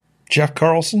Jeff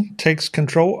Carlson takes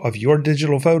control of your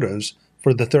digital photos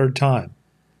for the third time.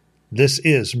 This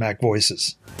is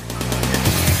MacVoices.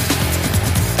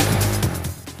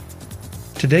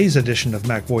 Today's edition of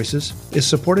MacVoices is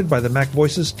supported by the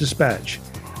MacVoices Dispatch,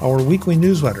 our weekly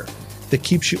newsletter that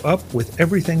keeps you up with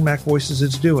everything MacVoices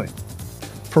is doing.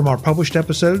 From our published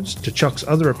episodes to Chuck's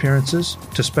other appearances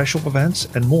to special events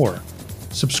and more,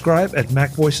 subscribe at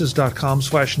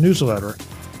macvoices.com/newsletter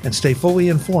and stay fully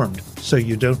informed so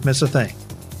you don't miss a thing.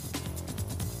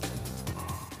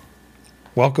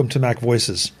 Welcome to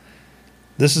MacVoices.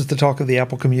 This is the talk of the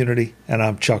Apple community, and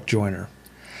I'm Chuck Joyner.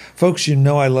 Folks, you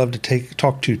know I love to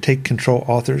take control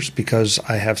authors because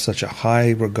I have such a high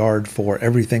regard for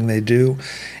everything they do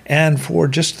and for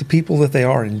just the people that they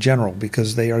are in general,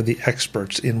 because they are the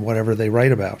experts in whatever they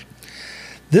write about.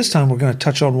 This time we're going to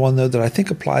touch on one, though, that I think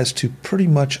applies to pretty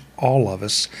much all of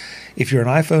us. If you're an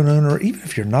iPhone owner, even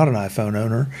if you're not an iPhone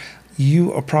owner,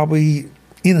 you are probably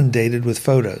inundated with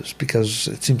photos because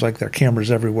it seems like there are cameras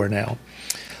everywhere now.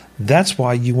 That's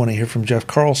why you want to hear from Jeff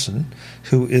Carlson,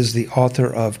 who is the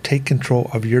author of Take Control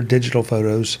of Your Digital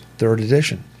Photos, 3rd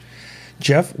edition.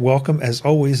 Jeff, welcome. As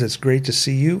always, it's great to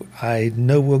see you. I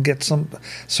know we'll get some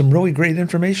really great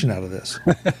information out of this.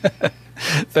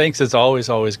 Thanks. It's always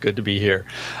good to be here.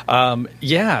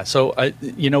 So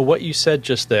what you said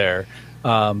just there,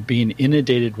 being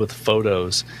inundated with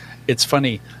photos, it's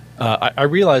funny. I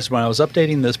realized when I was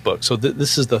updating this book, so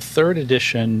this is the 3rd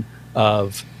edition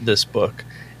of this book,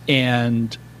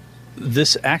 and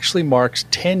this actually marks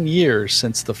 10 years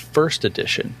since the 1st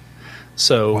edition.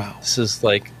 So wow. This is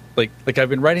like I've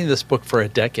been writing this book for a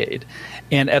decade.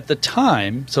 And at the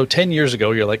time, so 10 years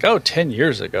ago, you're like, 10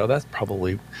 years ago, that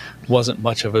probably wasn't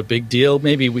much of a big deal.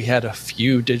 Maybe we had a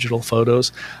few digital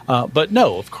photos. But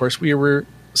no, of course, we were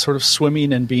sort of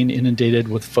swimming and being inundated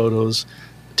with photos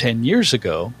 10 years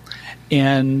ago.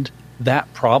 And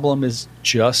that problem is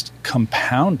just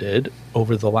compounded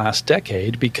over the last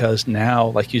decade because now,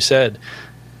 like you said,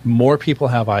 more people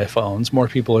have iPhones, more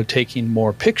people are taking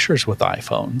more pictures with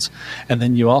iPhones. And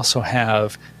then you also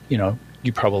have,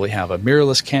 you probably have a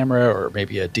mirrorless camera or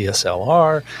maybe a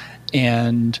DSLR.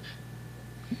 And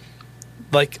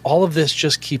like all of this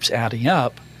just keeps adding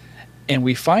up. And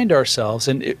we find ourselves,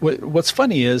 and what's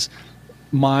funny is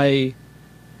my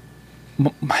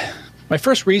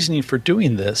first reasoning for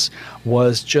doing this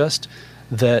was just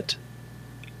that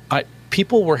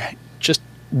people were just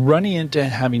running into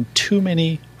having too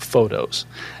many photos.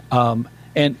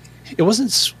 And it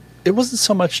wasn't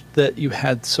so much that you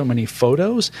had so many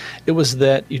photos, it was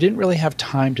that you didn't really have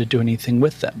time to do anything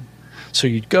with them. So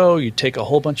you'd take a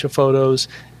whole bunch of photos,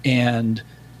 and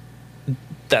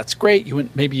that's great.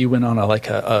 Maybe you went on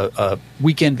a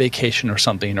weekend vacation or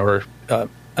something, or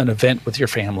an event with your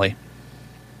family.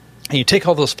 And you take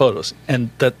all those photos,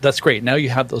 and that's great. Now you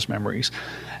have those memories.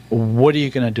 What are you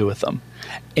going to do with them?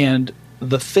 And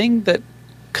the thing that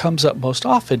comes up most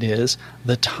often is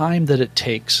the time that it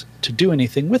takes to do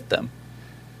anything with them.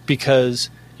 Because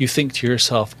you think to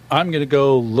yourself, I'm going to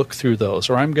go look through those,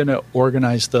 or I'm going to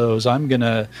organize those. I'm going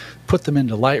to put them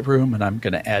into Lightroom, and I'm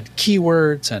going to add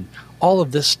keywords and all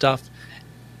of this stuff.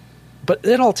 But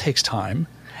it all takes time.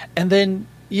 And then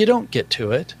you don't get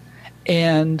to it.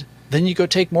 And then you go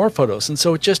take more photos. And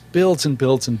so it just builds and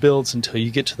builds and builds until you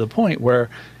get to the point where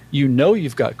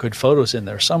you've got good photos in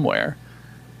there somewhere,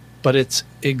 but it's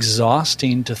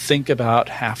exhausting to think about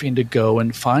having to go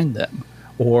and find them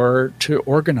or to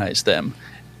organize them.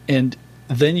 And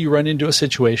then you run into a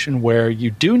situation where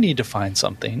you do need to find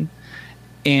something,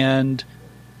 and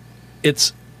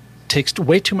it takes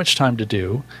way too much time to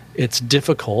do. It's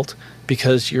difficult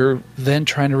because you're then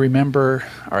trying to remember,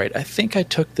 all right, I think I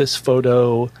took this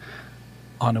photo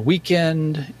on a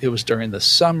weekend, it was during the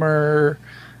summer,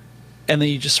 and then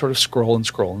you just sort of scroll and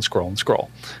scroll and scroll and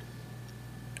scroll.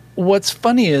 What's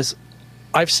funny is,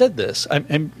 I've said this,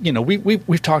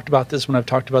 we've talked about this when I've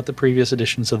talked about the previous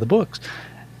editions of the books,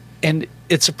 and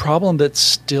it's a problem that's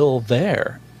still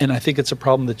there. And I think it's a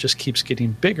problem that just keeps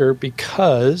getting bigger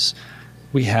because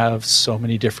we have so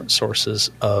many different sources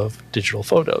of digital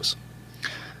photos.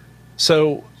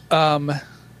 So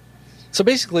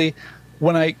basically,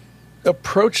 when I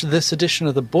approached this edition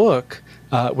of the book,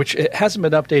 which it hasn't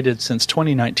been updated since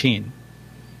 2019,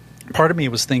 part of me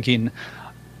was thinking,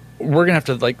 we're going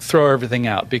to have to throw everything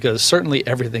out because certainly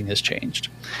everything has changed.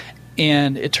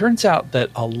 And it turns out that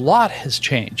a lot has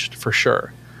changed for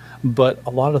sure, but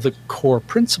a lot of the core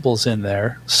principles in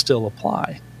there still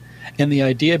apply. And the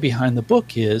idea behind the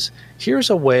book is,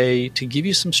 here's a way to give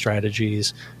you some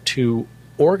strategies to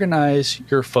organize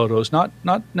your photos, not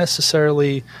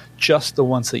necessarily just the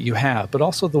ones that you have, but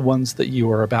also the ones that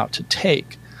you are about to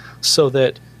take, so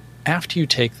that after you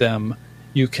take them,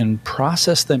 you can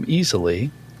process them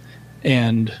easily.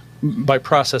 And by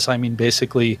process, I mean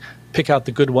basically pick out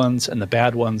the good ones and the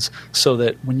bad ones, so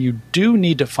that when you do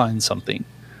need to find something,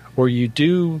 or you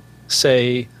do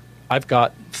say, I've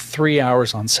got 3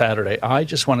 hours on Saturday, I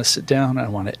just want to sit down and I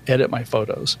want to edit my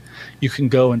photos, you can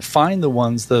go and find the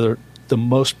ones that are the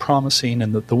most promising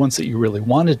and the ones that you really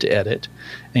wanted to edit,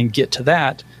 and get to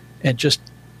that and just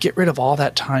get rid of all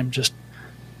that time just,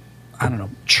 I don't know,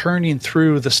 churning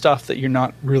through the stuff that you're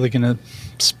not really going to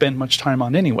spend much time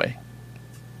on anyway.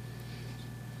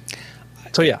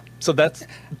 So yeah, so that's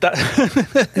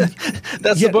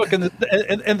the book,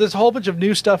 and there's a whole bunch of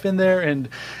new stuff in there, and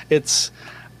it's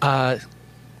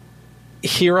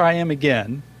here I am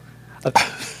again.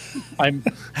 I'm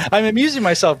amusing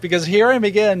myself because here I am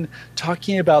again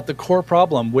talking about the core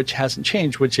problem, which hasn't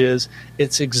changed, which is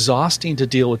it's exhausting to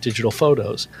deal with digital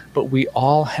photos, but we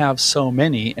all have so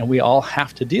many, and we all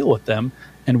have to deal with them.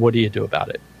 And what do you do about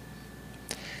it?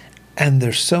 And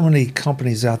there's so many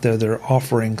companies out there that are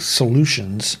offering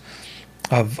solutions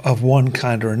of one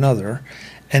kind or another.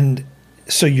 And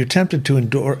so you're tempted to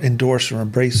endorse or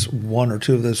embrace one or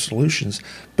two of those solutions,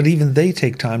 but even they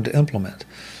take time to implement.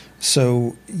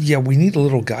 So, yeah, we need a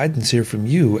little guidance here from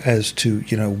you as to,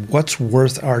 what's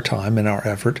worth our time and our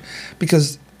effort,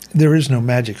 because there is no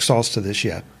magic sauce to this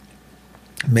yet.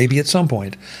 Maybe at some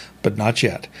point, but not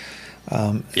yet.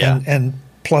 And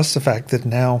plus the fact that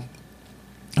now,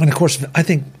 and of course, I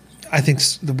think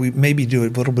that we maybe do a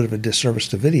little bit of a disservice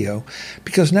to video,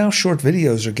 because now short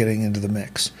videos are getting into the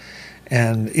mix.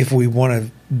 And if we want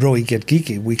to really get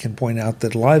geeky, we can point out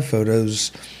that live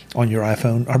photos on your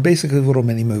iPhone are basically little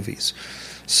mini movies.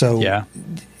 So,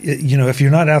 if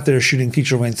you're not out there shooting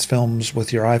feature-length films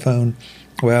with your iPhone,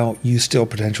 well, you still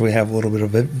potentially have a little bit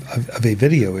of a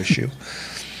video issue.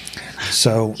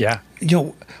 So,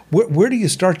 where do you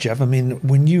start, Jeff? I mean,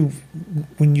 when you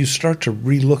start to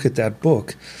relook at that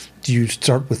book, do you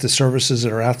start with the services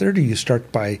that are out there? Do you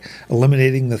start by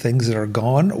eliminating the things that are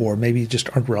gone or maybe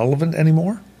just aren't relevant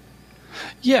anymore?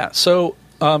 Yeah. So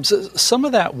some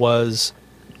of that was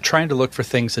trying to look for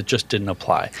things that just didn't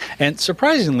apply. And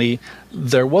surprisingly,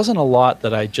 there wasn't a lot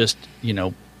that I just,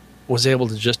 was able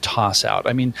to just toss out.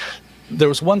 I mean, there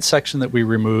was one section that we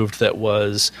removed that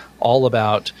was all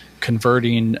about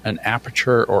converting an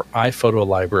Aperture or iPhoto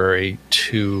library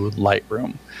to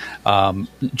Lightroom,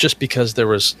 just because there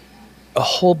was a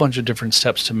whole bunch of different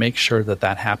steps to make sure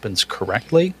that happens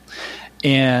correctly.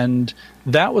 And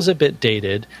that was a bit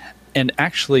dated. And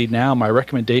actually now my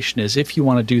recommendation is, if you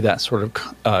want to do that sort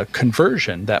of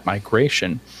conversion, that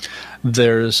migration,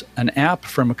 there's an app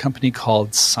from a company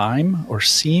called Cyme or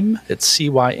Cyme. It's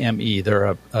Cyme.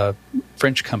 They're a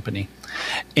French company.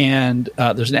 And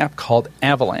there's an app called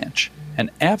Avalanche. And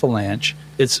Avalanche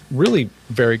is really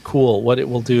very cool. What it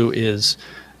will do is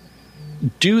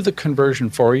do the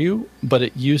conversion for you, but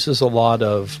it uses a lot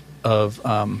of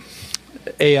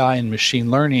AI and machine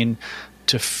learning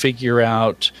to figure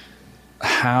out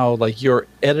how, like, your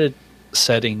edit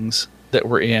settings that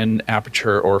were in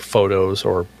Aperture or Photos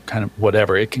or kind of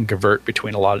whatever, it can convert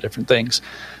between a lot of different things,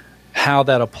 how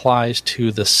that applies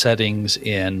to the settings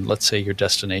in, let's say, your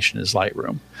destination is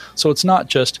Lightroom. So it's not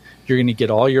just you're going to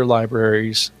get all your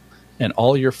libraries and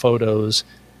all your photos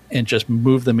and just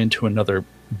move them into another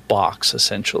box,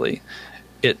 essentially.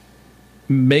 It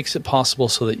makes it possible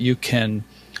so that you can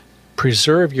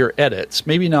preserve your edits,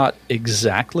 maybe not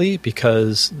exactly,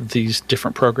 because these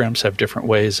different programs have different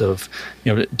ways of,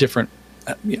 different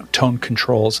tone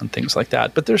controls and things like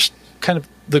that. But there's kind of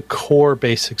the core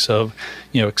basics of,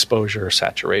 exposure,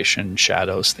 saturation,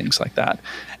 shadows, things like that.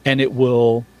 And it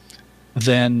will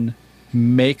then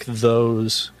make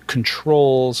those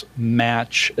controls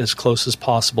match as close as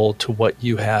possible to what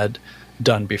you had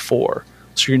done before.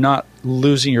 So you're not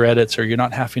losing your edits, or you're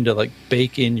not having to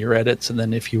bake in your edits, and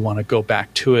then if you want to go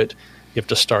back to it, you have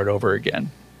to start over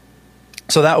again.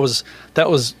 So that was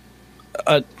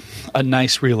a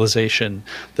nice realization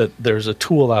that there's a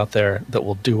tool out there that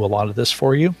will do a lot of this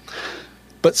for you.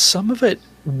 But some of it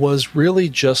was really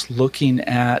just looking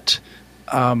at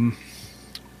the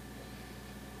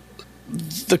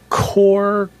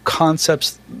core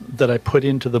concepts that I put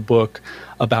into the book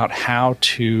about how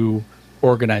to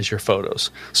organize your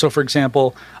photos. So, for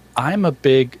example, I'm a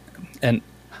big, and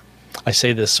I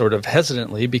say this sort of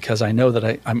hesitantly because I know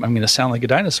that I'm going to sound like a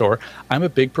dinosaur, I'm a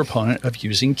big proponent of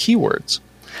using keywords.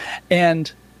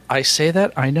 And I say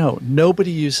that, I know, nobody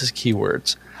uses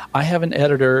keywords. I have an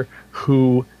editor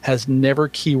who has never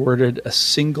keyworded a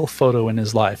single photo in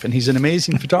his life, and he's an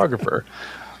amazing photographer,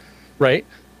 right?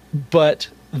 But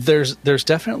there's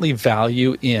definitely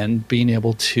value in being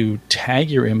able to tag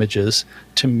your images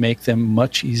to make them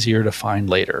much easier to find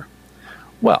later.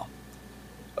 Well,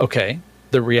 okay,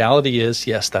 the reality is,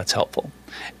 yes, that's helpful.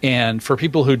 And for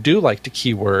people who do like to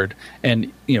keyword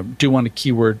and do want to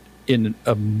keyword in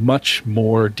a much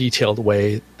more detailed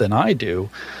way than I do,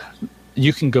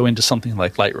 you can go into something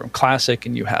like Lightroom Classic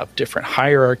and you have different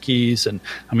hierarchies, and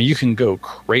I mean, you can go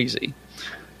crazy.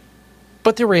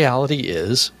 But the reality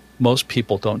is most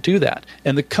people don't do that.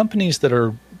 And the companies that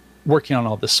are working on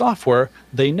all this software,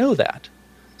 they know that.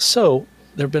 So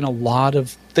there have been a lot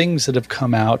of things that have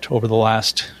come out over the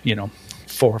last,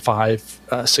 4, 5,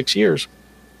 6 years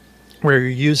where you're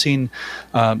using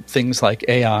things like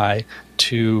AI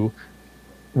to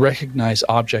recognize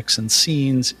objects and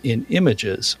scenes in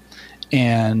images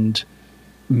and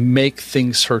make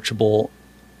things searchable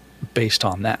based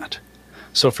on that.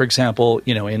 So, for example,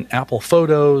 in Apple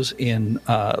Photos, in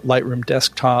Lightroom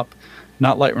Desktop,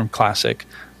 not Lightroom Classic,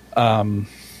 trying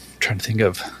to think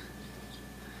of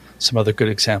some other good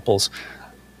examples,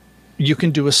 you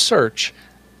can do a search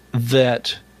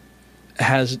that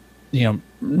has,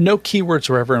 no keywords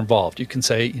are ever involved. You can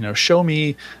say, show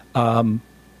me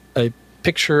a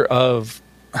pictures of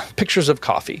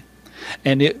coffee.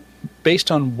 And it, based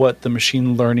on what the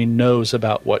machine learning knows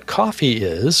about what coffee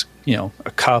is,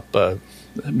 a cup,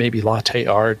 maybe latte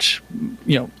art,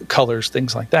 colors,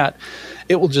 things like that,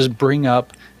 it will just bring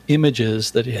up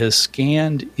images that it has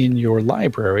scanned in your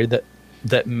library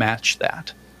that match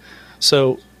that.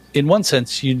 So in one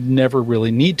sense, you never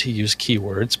really need to use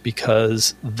keywords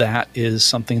because that is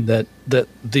something that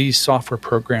these software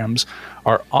programs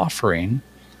are offering.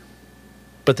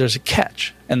 But there's a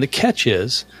catch. And the catch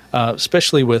is,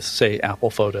 especially with, say, Apple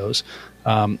Photos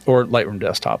or Lightroom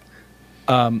Desktop,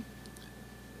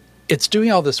 it's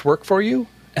doing all this work for you,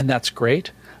 and that's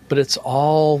great, but it's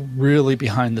all really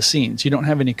behind the scenes. You don't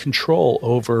have any control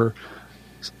over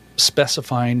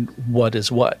specifying what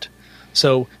is what.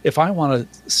 So if I want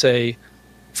to, say,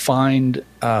 find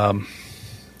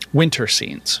winter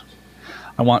scenes,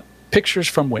 I want pictures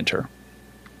from winter.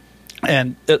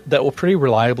 And that will pretty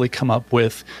reliably come up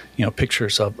with,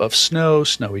 pictures of snow,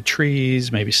 snowy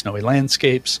trees, maybe snowy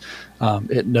landscapes.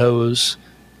 It knows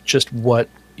just what,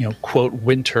 quote,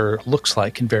 winter looks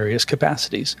like in various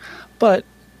capacities. But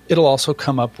it'll also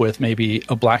come up with maybe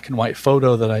a black and white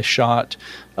photo that I shot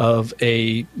of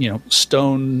a,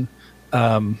 stone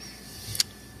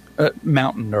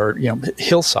mountain or,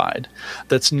 hillside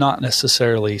that's not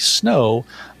necessarily snow,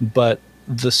 but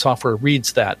the software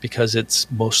reads that because it's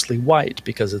mostly white,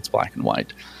 because it's black and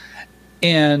white.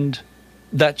 And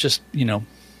that just,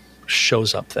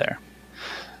 shows up there.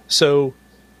 So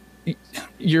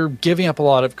you're giving up a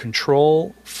lot of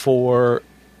control for,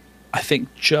 I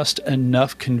think, just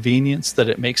enough convenience that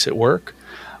it makes it work.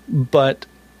 But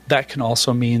that can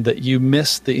also mean that you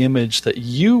miss the image that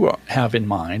you have in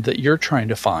mind, that you're trying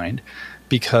to find,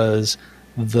 because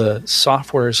the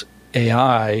software's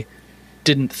AI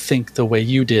didn't think the way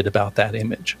you did about that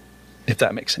image, if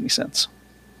that makes any sense.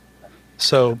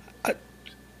 So,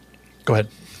 go ahead.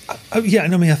 I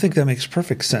think that makes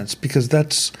perfect sense, because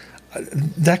that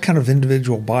kind of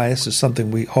individual bias is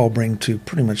something we all bring to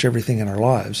pretty much everything in our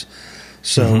lives.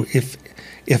 So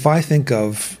if I think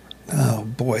of,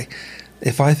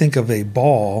 if I think of a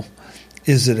ball,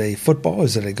 is it a football?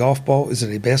 Is it a golf ball? Is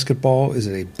it a basketball? Is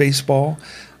it a baseball?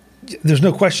 There's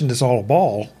no question it's all a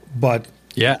ball, but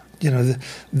yeah,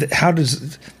 how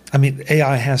does,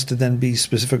 AI has to then be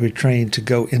specifically trained to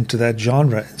go into that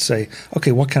genre and say,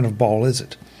 okay, what kind of ball is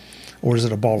it? Or is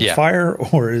it a ball of fire?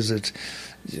 Or is it,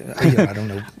 I don't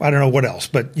know. I don't know what else,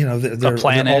 but they're a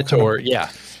planet, they're all or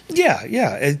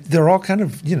they're all kind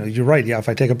of, you're right. Yeah, if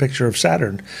I take a picture of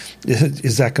Saturn,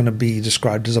 is that going to be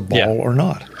described as a ball or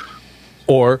not?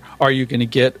 Or are you going to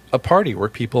get a party where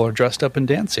people are dressed up and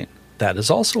dancing? That is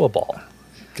also a ball.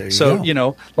 There you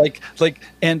go.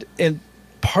 And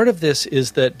part of this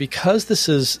is that because this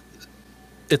is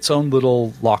its own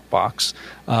little lockbox,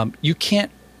 you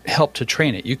can't help to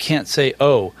train it. You can't say,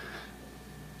 oh,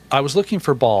 I was looking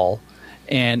for ball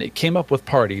and it came up with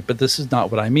party, but this is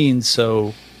not what I mean.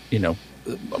 So,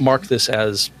 mark this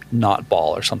as not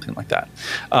ball or something like that.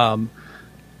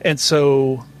 And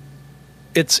so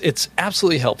it's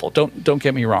absolutely helpful. Don't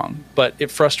get me wrong, but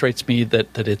it frustrates me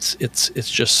that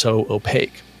it's just so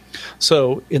opaque.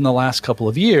 So in the last couple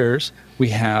of years, we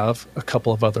have a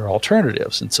couple of other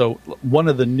alternatives. And so one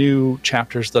of the new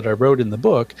chapters that I wrote in the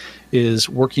book is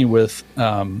working with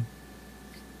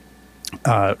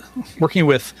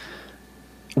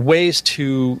ways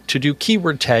to do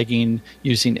keyword tagging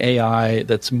using AI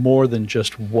that's more than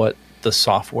just what the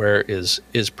software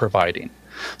is providing.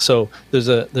 So there's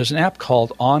an app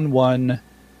called On1.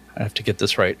 I have to get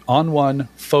this right. On1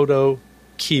 Photo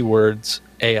Keywords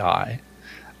AI.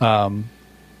 Photo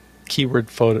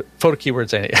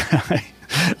keywords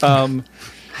AI.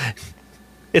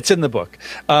 It's in the book,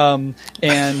 and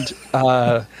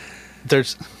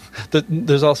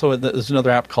there's also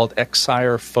another app called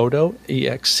Xire Photo,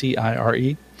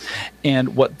 EXCIRE,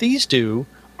 and what these do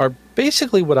are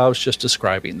basically what I was just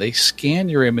describing. They scan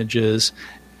your images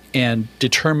and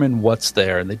determine what's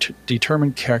there, and they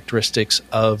determine characteristics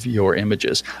of your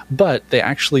images. But they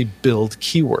actually build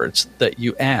keywords that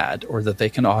you add, or that they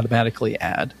can automatically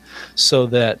add, so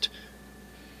that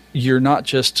you're not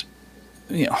just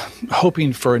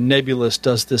hoping for a nebulous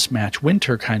 "does this match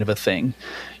winter" kind of a thing.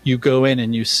 You go in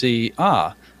and you see,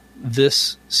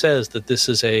 this says that this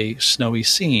is a snowy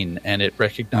scene, and it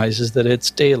recognizes that it's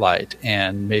daylight,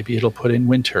 and maybe it'll put in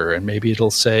winter, and maybe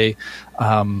it'll say,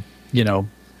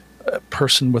 a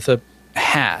person with a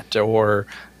hat or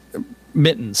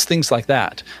mittens, things like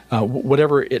that.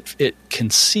 Whatever it can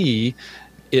see,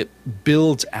 it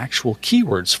builds actual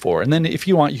keywords for. And then if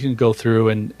you want, you can go through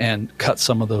and cut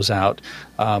some of those out.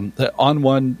 The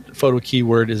On1 photo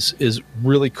keyword is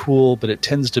really cool, but it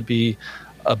tends to be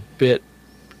a bit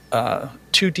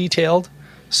too detailed.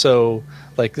 So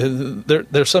like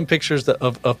there's some pictures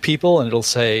of people, and it'll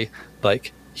say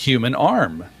like human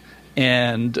arm.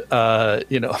 And,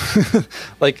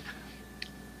 like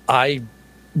I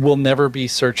will never be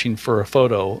searching for a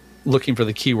photo looking for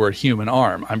the keyword human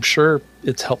arm. I'm sure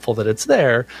it's helpful that it's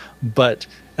there, but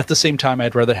at the same time,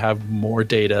 I'd rather have more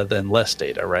data than less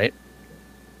data, right?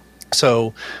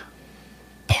 So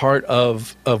part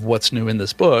of what's new in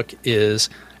this book is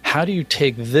how do you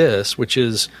take this, which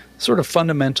is sort of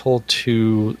fundamental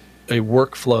to a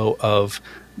workflow of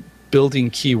building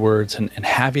keywords and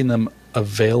having them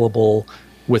available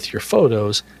with your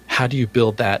photos, how do you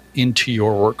build that into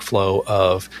your workflow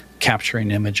of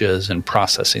capturing images and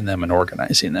processing them and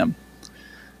organizing them?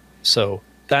 So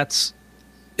it's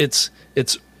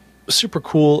super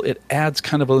cool. It adds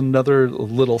kind of another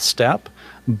little step,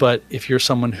 but if you're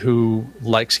someone who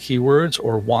likes keywords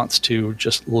or wants to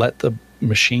just let the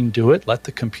machine do it, let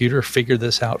the computer figure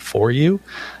this out for you,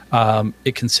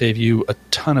 it can save you a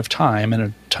ton of time and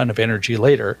a ton of energy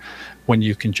later when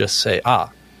you can just say, I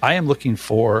am looking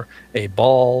for a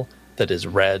ball that is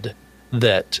red,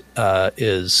 that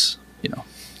is,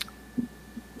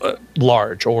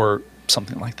 large or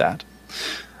something like that.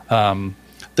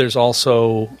 There's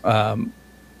also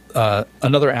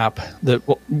another app that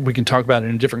we can talk about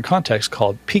in a different context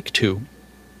called Peek2,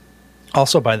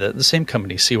 also by the same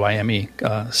company, CYME,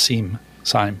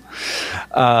 SIME.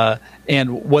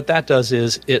 And what that does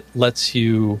is it lets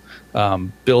you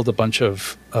build a bunch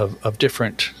of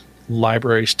different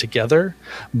libraries together,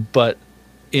 but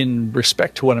in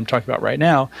respect to what I'm talking about right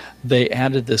now, they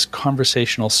added this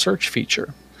conversational search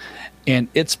feature. And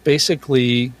it's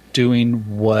basically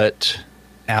doing what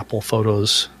Apple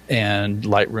Photos and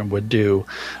Lightroom would do,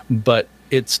 but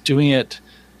it's doing it.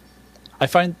 I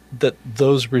find that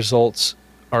those results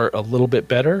are a little bit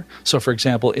better. So, for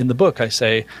example, in the book, I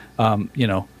say,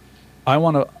 I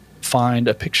want to find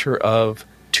a picture of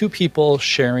two people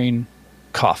sharing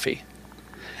coffee.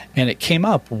 And it came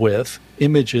up with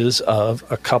images of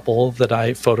a couple that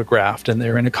I photographed, and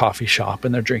they're in a coffee shop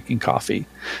and they're drinking coffee.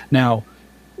 Now,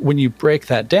 when you break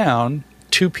that down,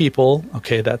 two people,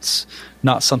 okay, that's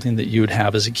not something that you would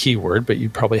have as a keyword, but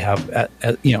you'd probably have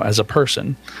as a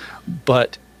person.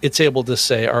 But it's able to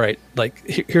say, all right, like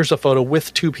here's a photo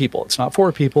with two people. It's not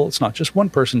four people. It's not just one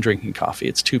person drinking coffee.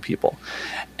 It's two people.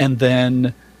 And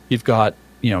then you've got,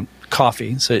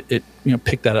 coffee. So it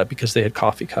picked that up because they had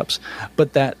coffee cups.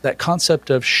 But that concept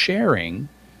of sharing,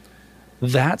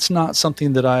 that's not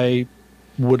something that I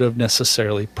would have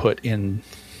necessarily put in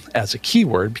as a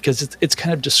keyword, because it's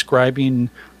kind of describing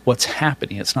what's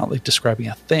happening. It's not like describing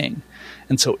a thing.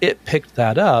 And so it picked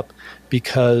that up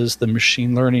because the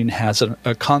machine learning has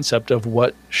a concept of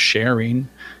what sharing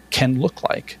can look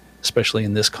like, especially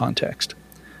in this context,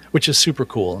 which is super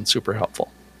cool and super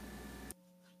helpful.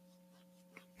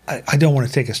 I don't want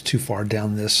to take us too far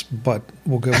down this, but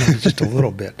we'll go maybe just a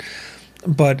little bit.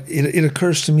 But it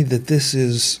occurs to me that this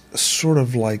is sort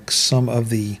of like some of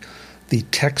the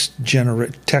text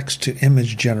to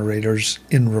image generators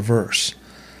in reverse.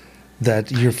 That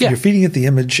you're feeding it the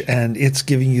image and it's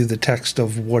giving you the text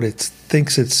of what it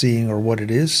thinks it's seeing or what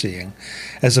it is seeing,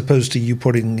 as opposed to you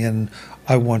putting in,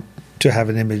 I want to have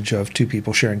an image of two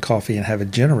people sharing coffee and have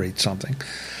it generate something.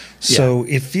 So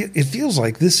it feels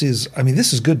like this is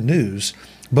good news.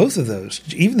 Both of those,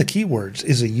 even the keywords,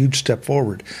 is a huge step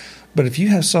forward. But if you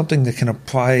have something that can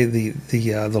apply the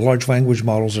large language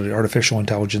models or the artificial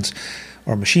intelligence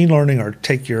or machine learning, or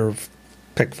take your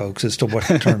pick, folks, as to what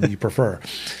term you prefer.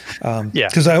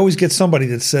 Because I always get somebody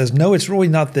that says, no, it's really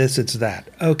not this, it's that.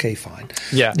 Okay, fine.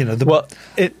 Yeah.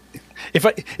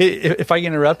 If I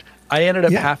interrupt, I ended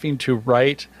up having to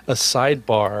write a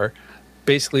sidebar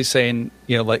basically saying,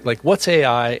 like what's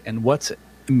AI and what's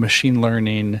machine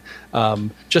learning,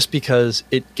 just because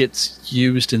it gets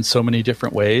used in so many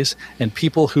different ways. And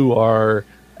people who are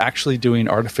actually doing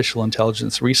artificial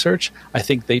intelligence research, I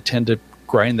think they tend to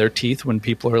grind their teeth when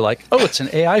people are like, oh, it's an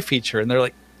AI feature. And they're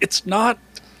like, it's not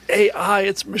AI,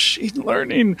 it's machine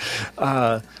learning.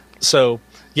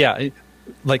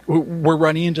 Like we're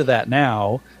running into that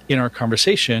now in our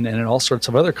conversation and in all sorts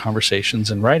of other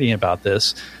conversations and writing about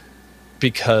this,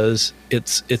 because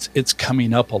it's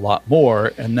coming up a lot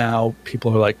more. And now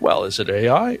people are like, well, is it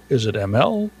AI? Is it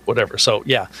ML? Whatever. So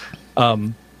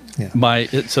Glenn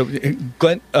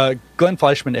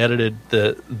Fleischman edited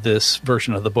this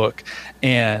version of the book,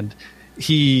 and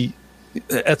he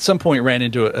at some point ran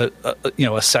into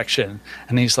a section,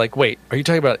 and he's like, wait, are you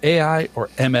talking about AI or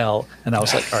ML? And I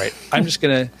was like, all right, I'm just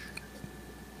gonna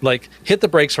hit the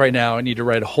brakes right now. I need to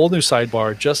write a whole new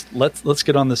sidebar. Just let's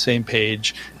get on the same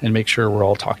page and make sure we're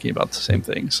all talking about the same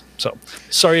things. So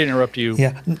sorry to interrupt you.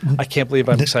 Yeah. I can't believe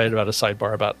I'm excited about a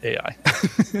sidebar about AI.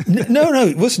 No.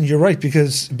 Listen, you're right,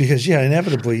 because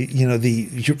inevitably,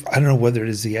 I don't know whether it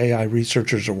is the AI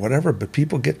researchers or whatever, but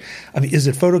people get. I mean, is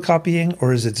it photocopying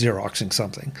or is it Xeroxing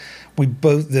something?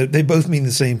 They both mean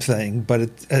the same thing, but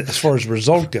as far as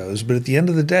result goes, but at the end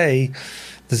of the day,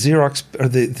 the Xerox or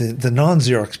the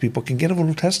non-Xerox people can get a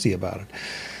little testy about it.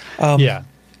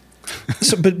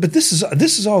 But this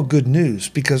is all good news,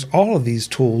 because all of these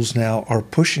tools now are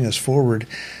pushing us forward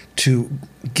to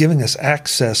giving us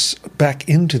access back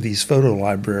into these photo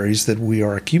libraries that we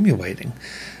are accumulating.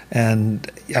 And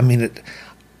I mean,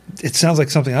 it sounds like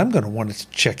something I'm going to want to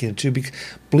check into, because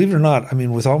believe it or not, I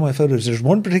mean, with all my photos, there's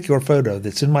one particular photo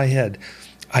that's in my head.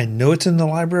 I know it's in the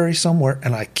library somewhere,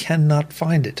 and I cannot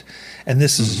find it. And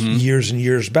this is years and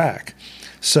years back.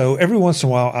 So every once in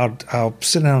a while, I'll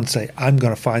sit down and say, I'm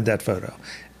going to find that photo.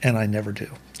 And I never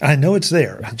do. I know it's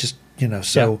there. I just,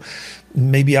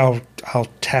 maybe I'll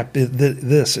tap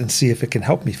this and see if it can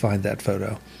help me find that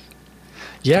photo.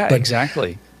 Yeah, but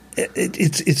exactly.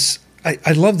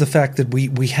 I love the fact that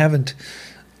we haven't,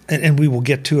 and we will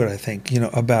get to it, I think,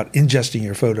 about ingesting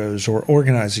your photos or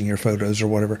organizing your photos or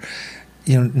whatever.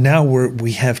 Now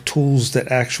we have tools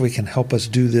that actually can help us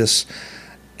do this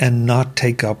and not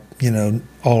take up,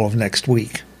 all of next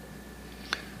week.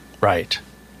 Right.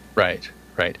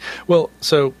 Well,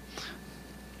 so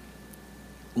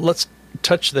let's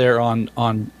touch there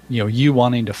on you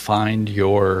wanting to find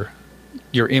your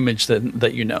image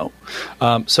that.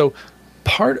 So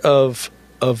part of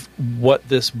what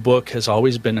this book has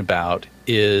always been about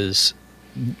is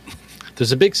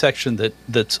there's a big section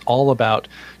that's all about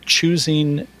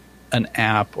choosing an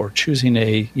app or choosing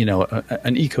an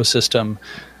ecosystem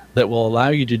that will allow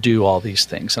you to do all these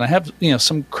things. And I have,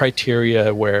 some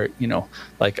criteria where,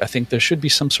 I think there should be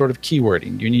some sort of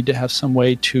keywording. You need to have some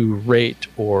way to rate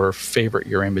or favorite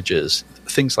your images,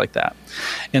 things like that.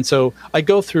 And so I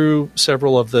go through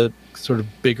several of the sort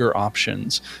of bigger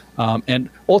options. And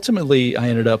ultimately, I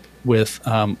ended up with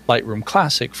Lightroom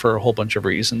Classic for a whole bunch of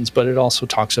reasons, but it also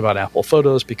talks about Apple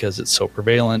Photos because it's so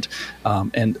prevalent,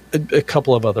 and a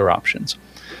couple of other options.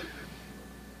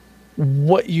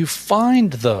 What you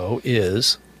find, though,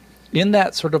 is in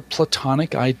that sort of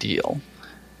platonic ideal,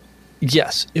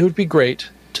 yes, it would be great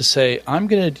to say, I'm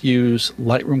going to use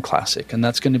Lightroom Classic, and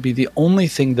that's going to be the only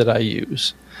thing that I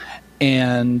use.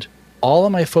 And all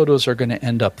of my photos are going to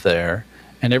end up there,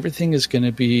 and everything is going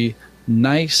to be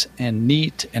nice and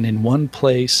neat and in one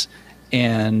place,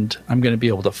 and I'm going to be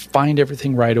able to find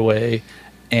everything right away,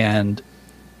 and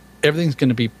everything's going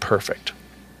to be perfect.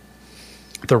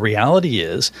 The reality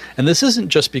is, and this isn't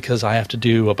just because I have to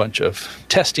do a bunch of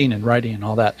testing and writing and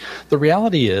all that, the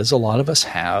reality is a lot of us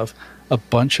have a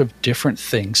bunch of different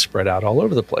things spread out all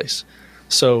over the place.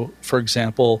 So, for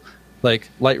example, like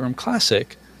Lightroom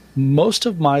Classic, most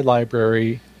of my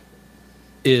library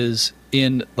is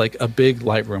in like a big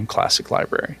Lightroom Classic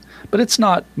library, but it's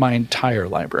not my entire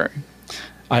library.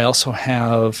 I also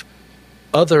have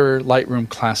other Lightroom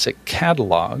Classic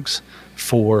catalogs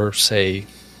for, say,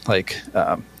 like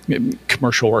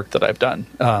commercial work that I've done,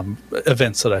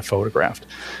 events that I photographed.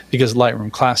 Because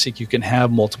Lightroom Classic, you can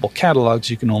have multiple catalogs.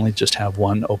 You can only just have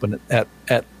one open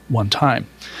at one time.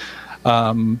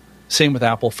 Same with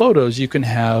Apple Photos. You can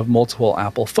have multiple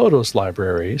Apple Photos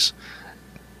libraries.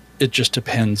 it just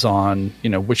depends on,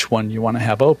 which one you want to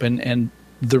have open. And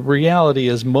the reality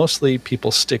is mostly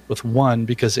people stick with one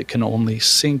because it can only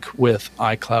sync with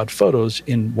iCloud Photos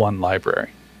in one library.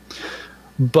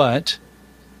 But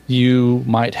you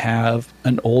might have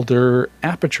an older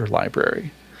Aperture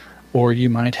library, or you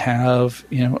might have,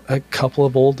 a couple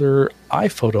of older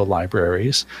iPhoto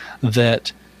libraries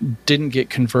that didn't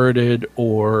get converted,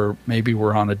 or maybe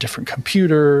were on a different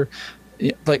computer,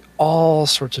 like all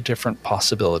sorts of different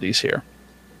possibilities here.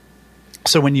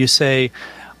 So when you say,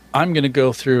 I'm going to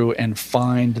go through and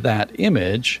find that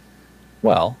image,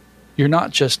 well, you're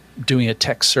not just doing a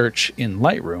text search in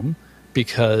Lightroom,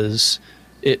 because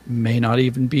it may not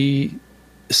even be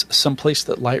someplace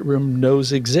that Lightroom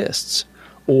knows exists,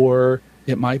 or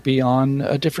it might be on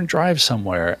a different drive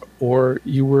somewhere, or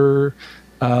you were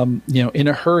in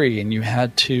a hurry and you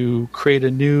had to create a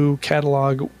new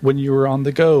catalog when you were on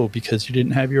the go because you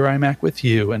didn't have your iMac with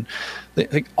you, and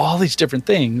like all these different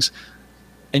things.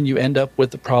 And you end up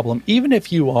with the problem, even if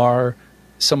you are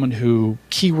someone who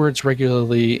keywords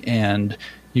regularly and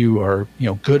you are,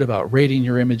 good about rating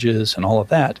your images and all of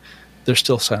that, they're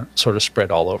still sort of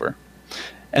spread all over.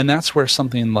 And that's where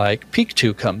something like Peak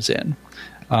 2 comes in.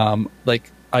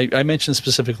 I mentioned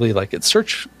specifically like its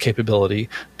search capability,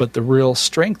 but the real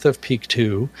strength of Peak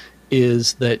 2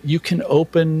 is that you can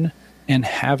open and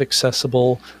have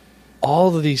accessible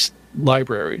all of these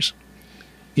libraries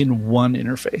in one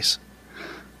interface.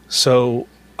 So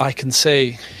I can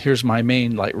say, here's my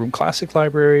main Lightroom Classic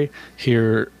library.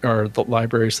 Here are the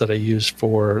libraries that I used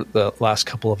for the last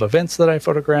couple of events that I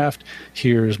photographed.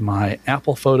 Here's my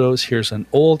Apple Photos. Here's an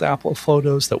old Apple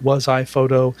Photos that was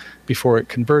iPhoto before it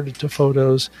converted to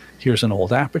Photos. Here's an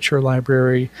old Aperture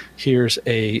library. Here's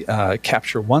a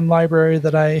Capture One library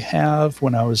that I have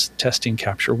when I was testing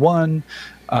Capture One.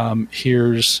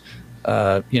 Here's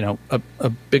a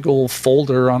big old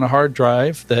folder on a hard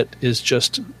drive that is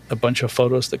just a bunch of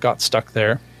photos that got stuck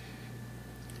there.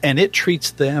 And it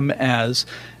treats them as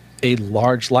a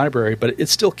large library, but it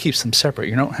still keeps them separate.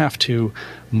 You don't have to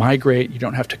migrate. You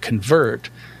don't have to convert.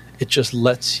 It just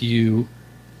lets you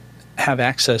have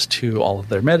access to all of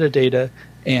their metadata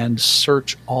and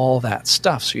search all that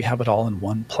stuff. So you have it all in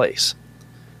one place,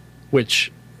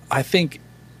 which I think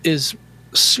is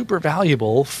super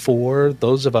valuable for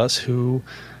those of us who,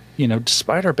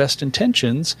 despite our best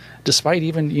intentions, despite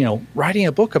even, writing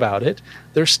a book about it,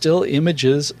 there's still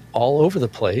images all over the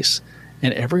place.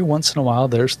 And every once in a while,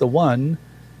 there's the one,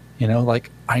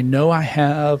 I know I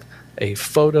have a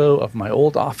photo of my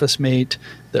old office mate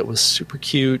that was super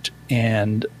cute.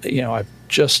 And, I've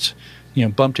just,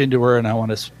 bumped into her and I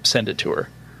want to send it to her.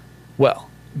 Well,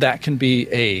 that can be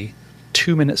a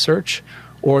 2-minute search,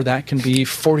 or that can be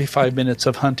 45 minutes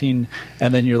of hunting,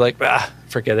 and then you're like,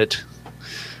 forget it.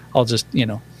 I'll just,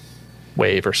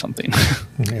 wave or something.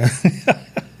 Yeah.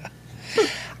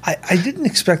 I didn't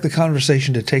expect the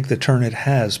conversation to take the turn it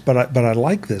has, but I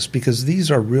like this because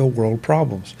these are real world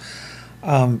problems,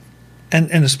 and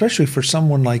especially for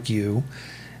someone like you,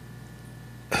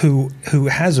 who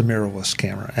has a mirrorless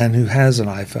camera and who has an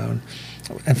iPhone.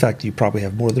 In fact, you probably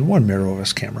have more than one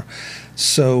mirrorless camera.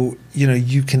 So,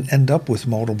 you can end up with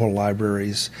multiple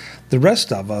libraries. The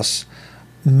rest of us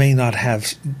may not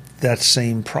have that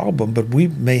same problem, but we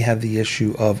may have the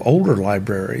issue of older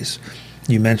libraries.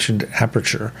 You mentioned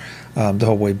Aperture, the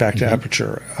whole way back to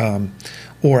Aperture,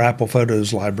 or Apple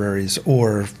Photos libraries,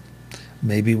 or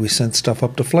maybe we send stuff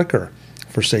up to Flickr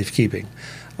for safekeeping.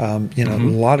 A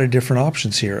lot of different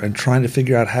options here, and trying to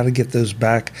figure out how to get those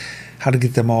back, how to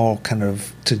get them all kind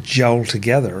of to gel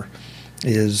together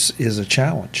is a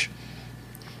challenge.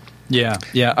 Yeah.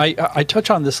 I touch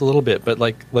on this a little bit, but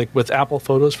like with Apple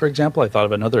Photos, for example, I thought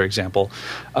of another example.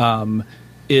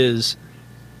 Is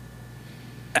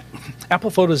Apple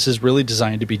Photos is really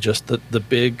designed to be just the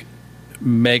big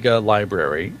mega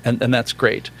library, and that's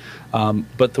great.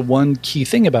 But the one key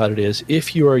thing about it is,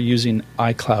 if you are using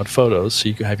iCloud Photos, so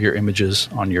you can have your images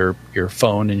on your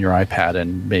phone and your iPad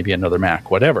and maybe another Mac,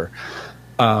 whatever,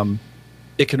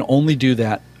 it can only do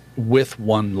that with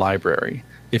one library.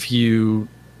 If you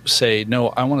say, no,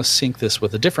 I want to sync this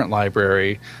with a different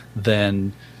library,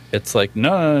 then it's like,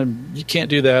 no, you can't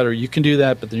do that, or you can do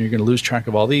that, but then you're going to lose track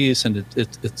of all these, and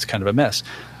it's kind of a mess.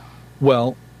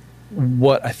 Well,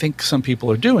 what I think some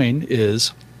people are doing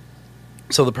is,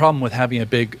 so the problem with having a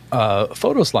big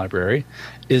photos library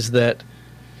is that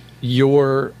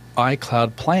your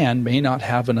iCloud plan may not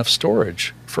have enough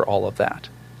storage for all of that.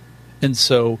 And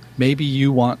so maybe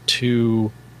you want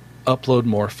to upload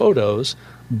more photos,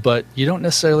 but you don't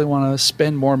necessarily want to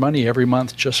spend more money every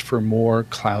month just for more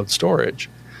cloud storage.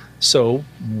 So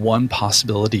one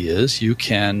possibility is you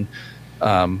can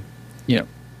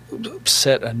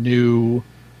set a new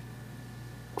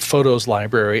Photos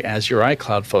library as your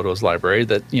iCloud Photos library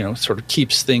that, sort of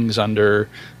keeps things under,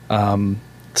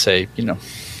 say,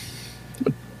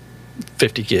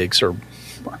 50 gigs, or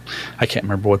I can't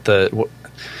remember what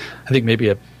I think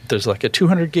maybe there's like a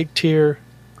 200 gig tier.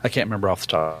 I can't remember off the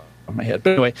top of my head.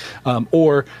 But anyway,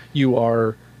 or you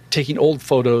are taking old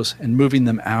photos and moving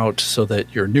them out so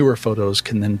that your newer photos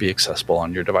can then be accessible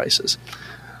on your devices.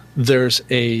 There's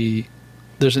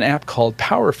an app called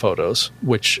Power Photos,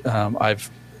 which I've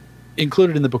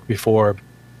included in the book before,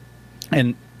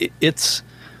 and it's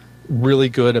really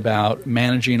good about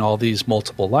managing all these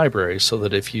multiple libraries, so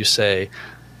that if you say,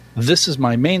 this is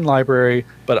my main library,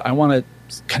 but I want to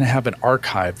kind of have an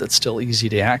archive that's still easy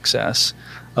to access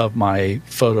of my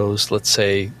photos, let's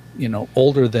say,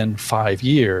 older than 5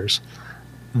 years,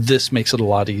 this makes it a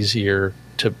lot easier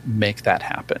to make that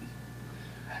happen.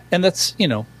 And that's,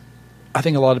 I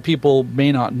think a lot of people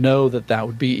may not know that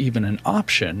would be even an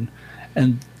option,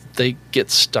 and they get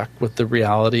stuck with the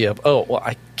reality of, oh, well,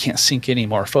 I can't sync any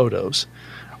more photos,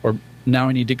 or now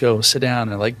I need to go sit down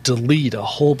and delete a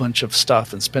whole bunch of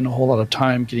stuff and spend a whole lot of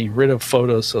time getting rid of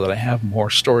photos so that I have more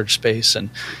storage space, and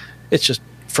it's just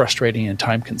frustrating and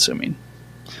time consuming.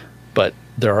 But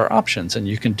there are options, and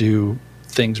you can do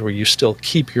things where you still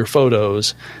keep your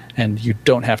photos and you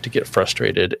don't have to get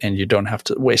frustrated and you don't have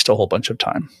to waste a whole bunch of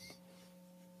time.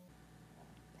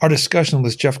 Our discussion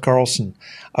with Jeff Carlson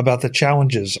about the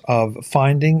challenges of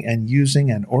finding and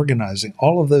using and organizing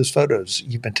all of those photos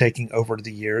you've been taking over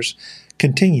the years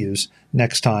continues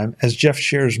next time, as Jeff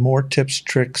shares more tips,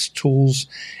 tricks, tools,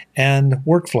 and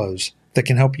workflows that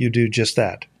can help you do just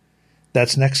that.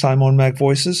 That's next time on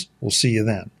MacVoices. We'll see you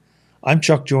then. I'm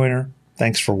Chuck Joyner.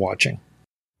 Thanks for watching.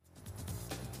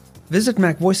 Visit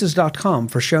MacVoices.com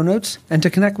for show notes and to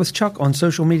connect with Chuck on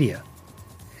social media.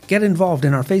 Get involved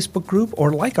in our Facebook group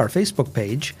or like our Facebook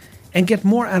page, and get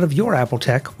more out of your Apple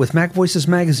tech with MacVoices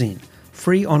Magazine,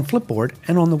 free on Flipboard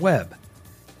and on the web.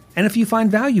 And if you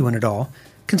find value in it all,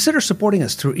 consider supporting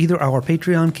us through either our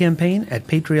Patreon campaign at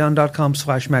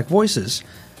patreon.com/MacVoices,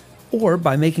 or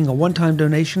by making a one-time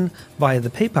donation via the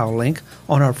PayPal link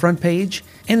on our front page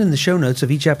and in the show notes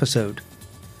of each episode.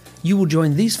 You will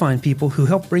join these fine people who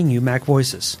help bring you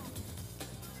MacVoices.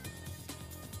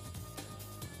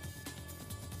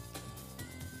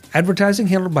 Advertising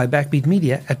handled by Backbeat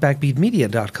Media at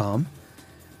backbeatmedia.com.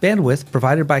 Bandwidth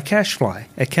provided by CacheFly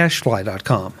at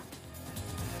cachefly.com.